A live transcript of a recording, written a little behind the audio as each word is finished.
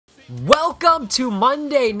Welcome to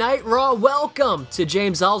Monday Night Raw. Welcome to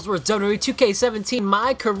James Ellsworth, Wwe 2K17,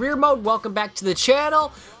 my career mode. Welcome back to the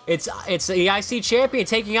channel. It's the IC champion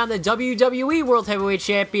taking on the WWE World Heavyweight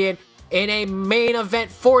Champion in a main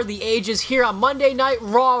event for the ages here on Monday Night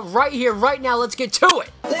Raw, right here, right now. Let's get to it.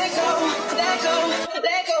 Let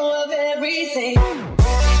go of everything.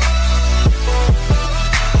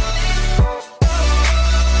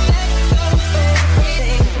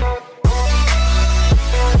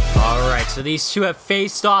 So these two have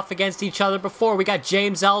faced off against each other before. We got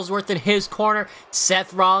James Ellsworth in his corner,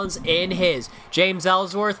 Seth Rollins in his. James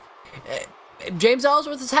Ellsworth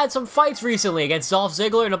has had some fights recently against Dolph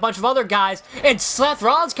Ziggler and a bunch of other guys, and Seth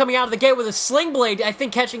Rollins coming out of the gate with a sling blade, I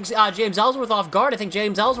think catching James Ellsworth off guard. I think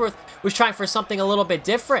James Ellsworth was trying for something a little bit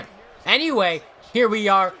different. Anyway, here we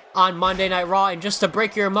are on Monday Night Raw, and just to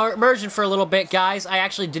break your immersion for a little bit, guys, I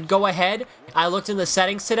actually did go ahead. I looked in the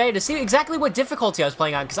settings today to see exactly what difficulty I was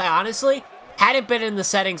playing on, because I honestly hadn't been in the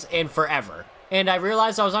settings in forever, and I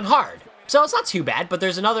realized I was on hard. So it's not too bad, but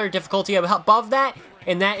there's another difficulty above that,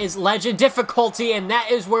 and that is Legend difficulty, and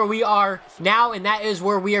that is where we are now, and that is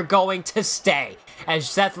where we are going to stay, as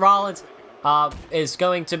Seth Rollins is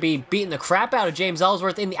going to be beating the crap out of James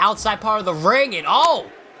Ellsworth in the outside part of the ring, and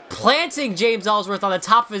planting James Ellsworth on the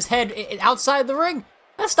top of his head outside the ring.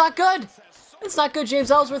 That's not good. That's not good.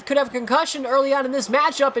 James Ellsworth could have a concussion early on in this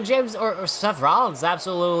matchup, and Seth Rollins is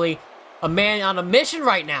absolutely a man on a mission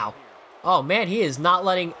right now. Oh man, he is not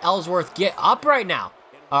letting Ellsworth get up right now.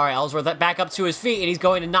 All right, Ellsworth back up to his feet, and he's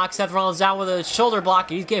going to knock Seth Rollins down with a shoulder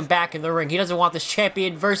block, and he's getting back in the ring. He doesn't want this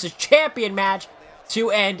champion versus champion match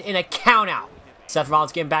to end in a countout. Seth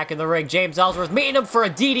Rollins getting back in the ring. James Ellsworth meeting him for a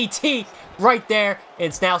DDT right there.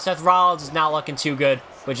 It's now Seth Rollins is not looking too good,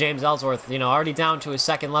 but James Ellsworth, already down to his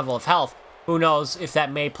second level of health. Who knows if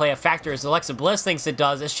that may play a factor, as Alexa Bliss thinks it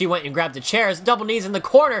does, as she went and grabbed the chairs. Double knees in the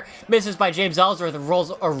corner, misses by James Ellsworth, and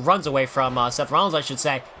runs away from Seth Rollins, I should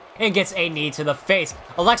say, and gets a knee to the face.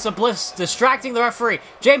 Alexa Bliss distracting the referee.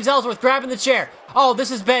 James Ellsworth grabbing the chair. Oh, this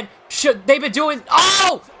has been, they've been doing,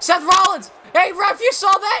 Seth Rollins! Hey, ref, you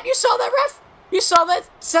saw that? You saw that, ref? You saw that?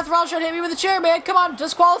 Seth Rollins tried to hit me with a chair, man. Come on,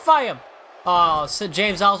 disqualify him. Oh, so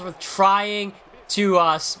James Ellsworth trying to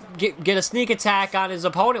get a sneak attack on his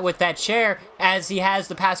opponent with that chair, as he has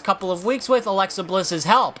the past couple of weeks with Alexa Bliss's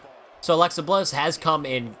help. So Alexa Bliss has come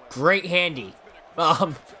in great handy.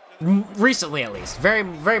 Recently, at least. Very,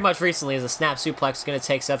 very much recently, as a snap suplex is going to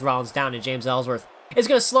take Seth Rollins down, and James Ellsworth is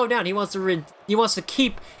going to slow down. He wants to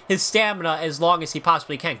keep his stamina as long as he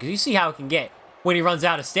possibly can, because you see how it can get when he runs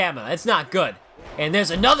out of stamina. It's not good. And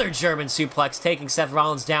there's another German suplex taking Seth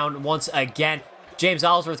Rollins down once again. James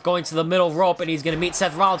Ellsworth going to the middle rope, and he's going to meet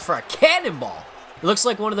Seth Rollins for a cannonball. It looks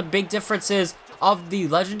like one of the big differences of the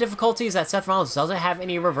Legend difficulty is that Seth Rollins doesn't have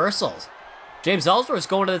any reversals. James Ellsworth's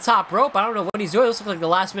going to the top rope. I don't know what he's doing. This looks like the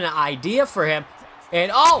last minute idea for him.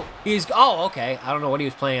 And okay. I don't know what he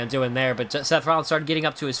was planning on doing there, but Seth Rollins started getting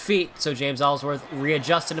up to his feet, so James Ellsworth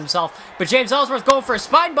readjusted himself. But James Ellsworth going for a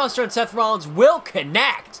spine buster, and Seth Rollins will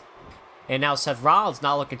connect. And now Seth Rollins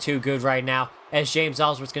not looking too good right now, as James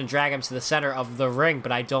Ellsworth's going to drag him to the center of the ring,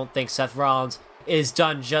 but I don't think Seth Rollins is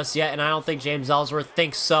done just yet, and I don't think James Ellsworth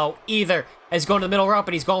thinks so either. As he's going to the middle rope,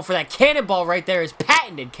 and he's going for that cannonball right there, his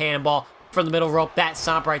patented cannonball from the middle rope. That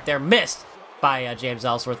stomp right there missed by James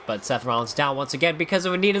Ellsworth, but Seth Rollins down once again because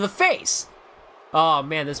of a knee to the face. Oh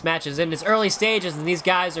man, this match is in its early stages, and these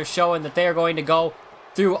guys are showing that they are going to go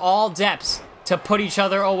through all depths to put each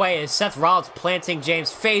other away, as Seth Rollins planting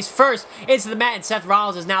James face first into the mat, and Seth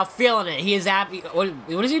Rollins is now feeling it. He is happy.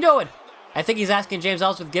 What is he doing? I think he's asking James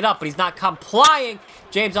Ellsworth to get up, but he's not complying.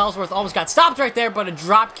 James Ellsworth almost got stopped right there, but a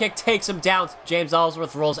drop kick takes him down. James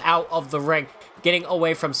Ellsworth rolls out of the ring, getting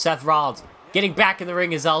away from Seth Rollins. Getting back in the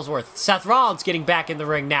ring is Ellsworth. Seth Rollins getting back in the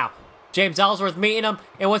ring now. James Ellsworth meeting him,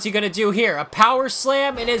 and what's he going to do here? A power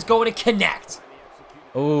slam, and is going to connect.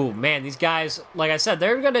 Oh, man, these guys, like I said,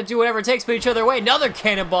 they're going to do whatever it takes to put each other away. Another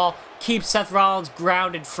cannonball keeps Seth Rollins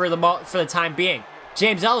grounded for the time being.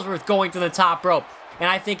 James Ellsworth going to the top rope, and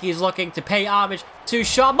I think he's looking to pay homage to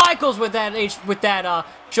Shawn Michaels with that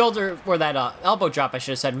shoulder, or that elbow drop, I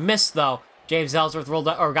should have said. Missed, though. James Ellsworth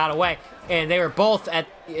got away, and they were both at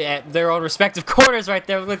their own respective corners right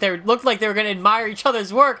there. Looked like they were going to admire each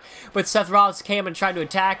other's work, but Seth Rollins came and tried to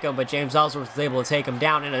attack him, but James Ellsworth was able to take him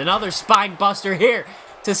down, and another spine buster here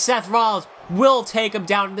to Seth Rollins will take him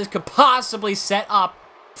down, and this could possibly set up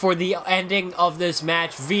for the ending of this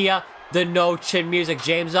match via the no chin music.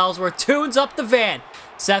 James Ellsworth tunes up the van.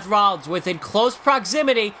 Seth Rollins within close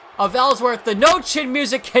proximity of Ellsworth. The no chin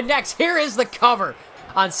music connects. Here is the cover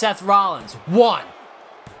on Seth Rollins. 1,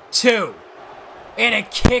 2, and a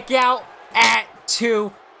kick out at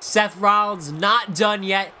 2. Seth Rollins not done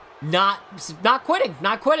yet. Not quitting,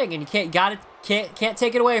 and you can't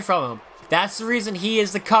take it away from him. That's the reason he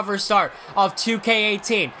is the cover star of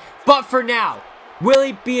 2K18. But for now, will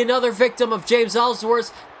he be another victim of James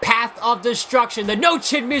Ellsworth's path of destruction? The No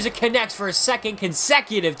Chin music connects for a second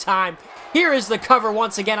consecutive time. Here is the cover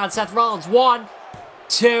once again on Seth Rollins. 1,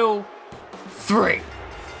 2, 3.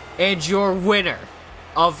 And your winner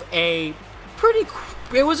of a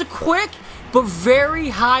it was a quick but very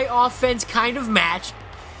high offense kind of match.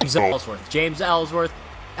 James Ellsworth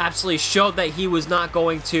absolutely showed that he was not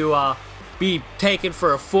going to be taken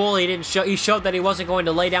for a fool. He showed that he wasn't going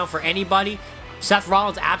to lay down for anybody. Seth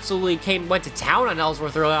Rollins absolutely went to town on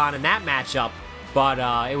Ellsworth early on in that matchup, but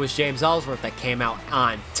it was James Ellsworth that came out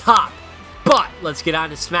on top. But let's get on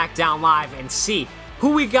to SmackDown Live and see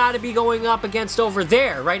who we got to be going up against over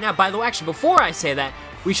there right now. By the way, actually, before I say that,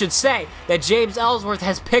 we should say that James Ellsworth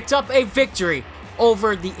has picked up a victory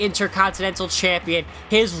over the Intercontinental Champion,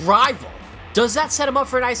 his rival. Does that set him up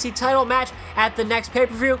for an IC title match at the next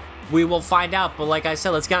pay-per-view? We will find out, but like I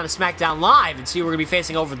said, let's get on to SmackDown Live and see who we're going to be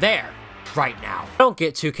facing over there right now. I don't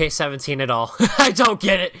get 2K17 at all. I don't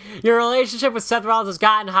get it. Your relationship with Seth Rollins has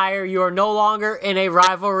gotten higher. You are no longer in a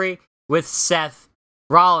rivalry with Seth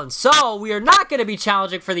Rollins. So, we are not going to be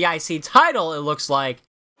challenging for the IC title, it looks like.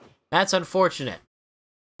 That's unfortunate.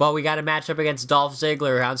 But we got a match up against Dolph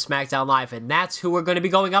Ziggler on SmackDown Live, and that's who we're going to be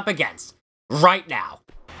going up against right now.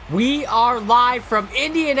 We are live from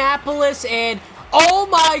Indianapolis, and oh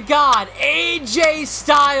my god, AJ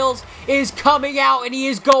Styles is coming out, and he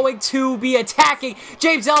is going to be attacking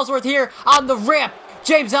James Ellsworth here on the ramp.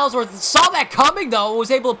 James Ellsworth saw that coming, though, and was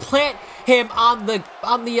able to plant him on the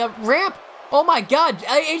ramp. Oh my god,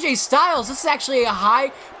 AJ Styles, this is actually a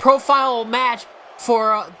high-profile match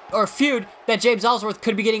for or feud that James Ellsworth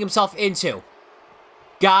could be getting himself into.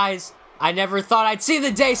 Guys, I never thought I'd see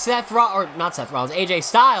the day AJ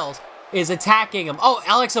Styles is attacking him. Oh,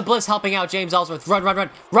 Alexa Bliss helping out James Ellsworth. Run, run,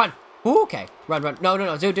 run, run. Ooh, okay. Run, run. No,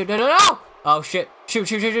 dude, no. Oh, shit.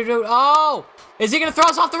 Shoot. Oh, is he going to throw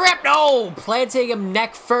us off the ramp? No, planting him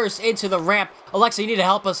neck first into the ramp. Alexa, you need to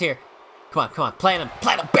help us here. Come on. Plant him.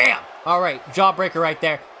 Bam. All right, jawbreaker right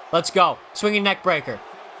there. Let's go. Swinging neck breaker.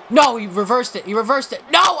 No, he reversed it.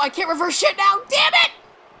 No, I can't reverse shit now. Damn it.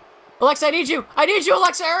 Alexa, I need you,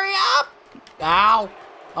 Alexa, hurry up. Ow.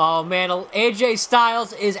 Oh, man, AJ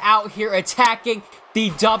Styles is out here attacking the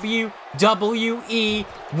WWE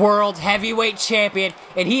World Heavyweight Champion,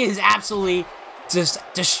 and he is absolutely just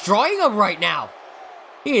destroying him right now.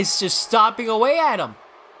 He is just stomping away at him.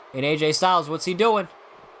 And AJ Styles, what's he doing?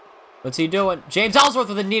 James Ellsworth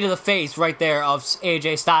with a knee to the face right there of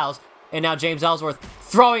AJ Styles. And now James Ellsworth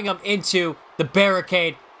throwing him into the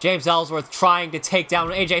barricade. James Ellsworth trying to take down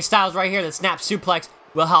AJ Styles right here. The snap suplex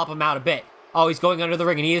will help him out a bit. Oh, he's going under the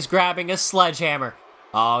ring, and he is grabbing a sledgehammer.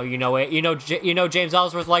 Oh, you know it. You know James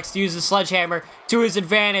Ellsworth likes to use the sledgehammer to his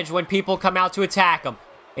advantage when people come out to attack him.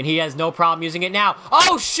 And he has no problem using it now.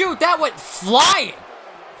 Oh, shoot, that went flying.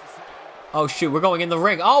 Oh, shoot, we're going in the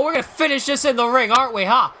ring. Oh, we're going to finish this in the ring, aren't we,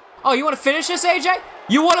 huh? Oh, you want to finish this, AJ?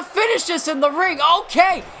 You want to finish this in the ring?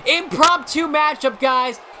 Okay, impromptu matchup,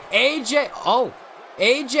 guys. AJ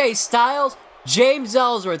Styles, James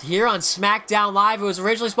Ellsworth here on SmackDown Live. It was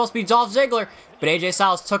originally supposed to be Dolph Ziggler, but AJ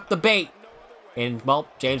Styles took the bait. And, well,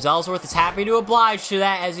 James Ellsworth is happy to oblige to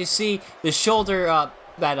that. As you see, the shoulder,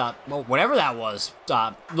 whatever that was,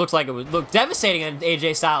 looks like it looked devastating on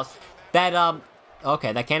AJ Styles.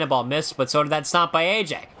 Okay, that cannonball missed, but so did that stomp by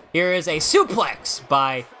AJ. Here is a suplex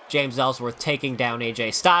by James Ellsworth taking down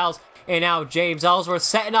AJ Styles. And now James Ellsworth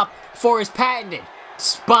setting up for his patented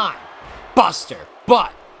spine buster.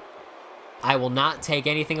 But I will not take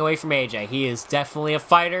anything away from AJ. He is definitely a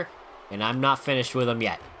fighter, and I'm not finished with him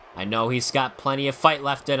yet. I know he's got plenty of fight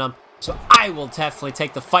left in him, so I will definitely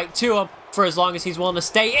take the fight to him for as long as he's willing to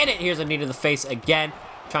stay in it. Here's a knee to the face again,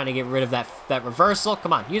 trying to get rid of that reversal.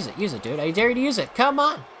 Come on, use it, dude. I dare you to use it. Come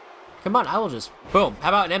on, I will just, boom. How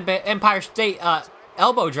about an Empire State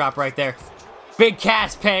elbow drop right there? Big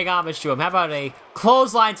Cass paying homage to him. How about a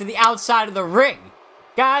clothesline to the outside of the ring?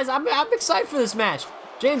 Guys, I'm excited for this match.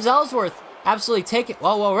 James Ellsworth absolutely taking,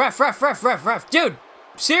 whoa, ref. Dude,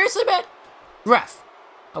 seriously, man? Ref.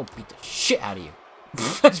 I'll beat the shit out of you.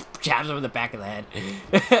 Jabs him in the back of the head.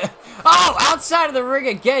 Oh, outside of the ring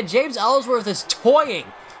again. James Ellsworth is toying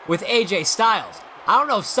with AJ Styles. I don't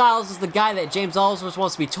know if Styles is the guy that James Ellsworth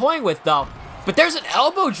wants to be toying with, though. But there's an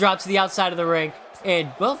elbow drop to the outside of the ring.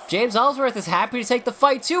 And, well, James Ellsworth is happy to take the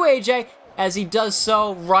fight to AJ as he does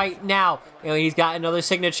so right now. You know, he's got another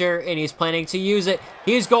signature, and he's planning to use it.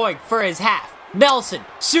 He's going for his half. Nelson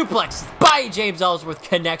suplex by James Ellsworth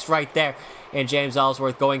connects right there. and James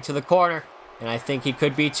Ellsworth going to the corner. And I think he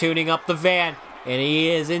could be tuning up the van. And he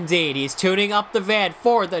is indeed. He's tuning up the van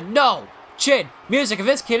for the no-chin music. If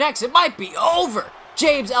this connects, it might be over.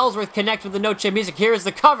 James Ellsworth connects with the no-chin music. Here is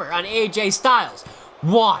the cover on AJ Styles.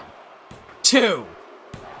 1, 2.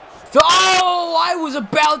 Oh, I was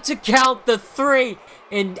about to count the 3.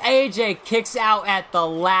 And AJ kicks out at the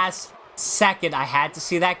last second. I had to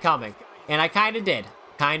see that coming. And I kind of did.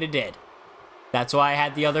 That's why I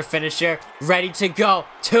had the other finisher ready to go.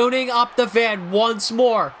 Tuning up the van once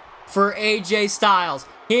more for AJ Styles.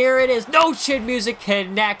 Here it is. No chin music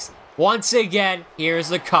connects. Once again, here's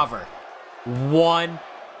the cover. 1,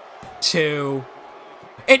 2.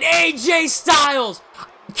 And AJ Styles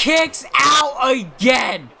kicks out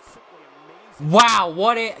again. Wow,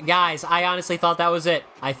 guys, I honestly thought that was it.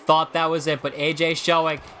 But AJ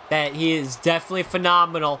showing that he is definitely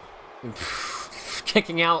phenomenal.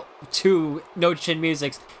 Kicking out 2 no-chin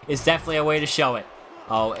musics is definitely a way to show it.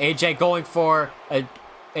 Oh, AJ going for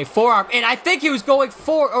a forearm, and I think he was going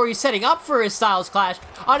for, or he's setting up for his Styles Clash.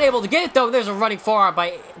 Unable to get it, though. There's a running forearm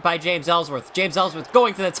by James Ellsworth. James Ellsworth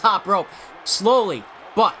going to the top rope, slowly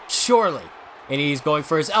but surely. And he's going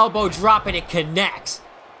for his elbow drop, and it connects.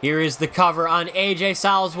 Here is the cover on AJ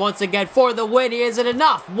Styles once again for the win. Is it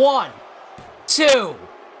enough? 1, 2,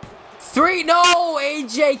 3. No,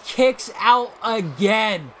 AJ kicks out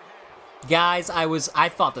again. Guys, I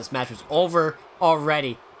thought this match was over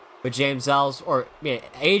already. But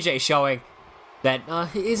AJ showing that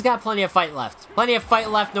he's got plenty of fight left.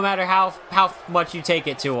 No matter how much you take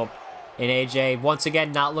it to him. And AJ, once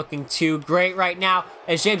again, not looking too great right now.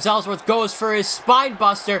 As James Ellsworth goes for his spine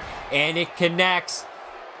buster. And it connects.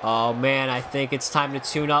 Oh, man, I think it's time to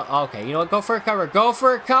tune up. Okay, you know what? Go for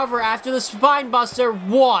a cover after the spine buster.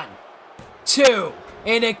 1, 2.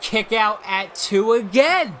 And a kick out at 2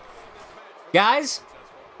 again. Guys,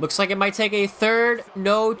 looks like it might take a third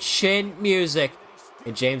no-chin music.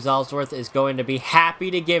 And James Ellsworth is going to be happy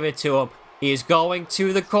to give it to him. He is going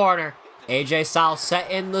to the corner. AJ Styles set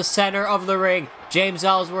in the center of the ring. James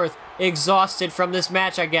Ellsworth exhausted from this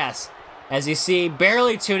match, I guess. As you see,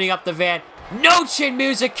 barely tuning up the van. No-chin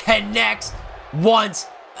music connects once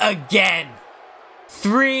again.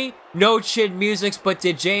 3 no-chin musics, but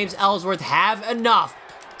did James Ellsworth have enough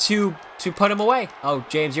to put him away? Oh,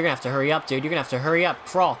 James, you're going to have to hurry up, dude. You're going to have to hurry up.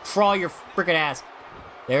 Crawl your freaking ass.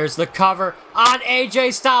 There's the cover on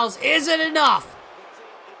AJ Styles. Is it enough?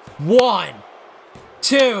 1,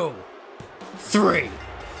 2, 3.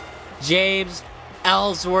 James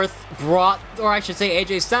Ellsworth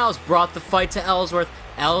AJ Styles brought the fight to Ellsworth.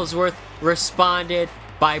 Ellsworth responded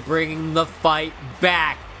by bringing the fight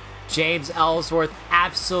back. James Ellsworth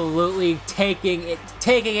absolutely taking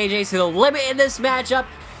AJ to the limit in this matchup.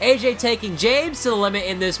 AJ taking James to the limit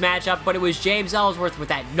in this matchup, but it was James Ellsworth with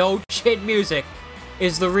that no-chin music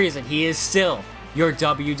is the reason he is still your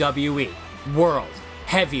WWE World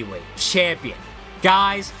Heavyweight Champion.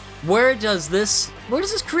 Guys, where does this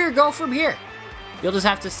career go from here? You'll just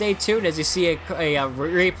have to stay tuned as you see a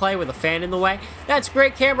replay with a fan in the way. That's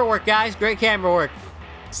great camera work, guys. Great camera work.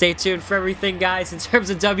 Stay tuned for everything, guys, in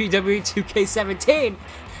terms of WWE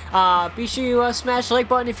 2K17. Be sure you smash the like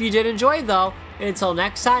button if you did enjoy, though. And until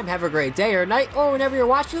next time, have a great day or night, or whenever you're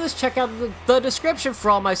watching this, check out the description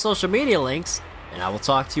for all my social media links. And I will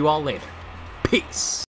talk to you all later. Peace.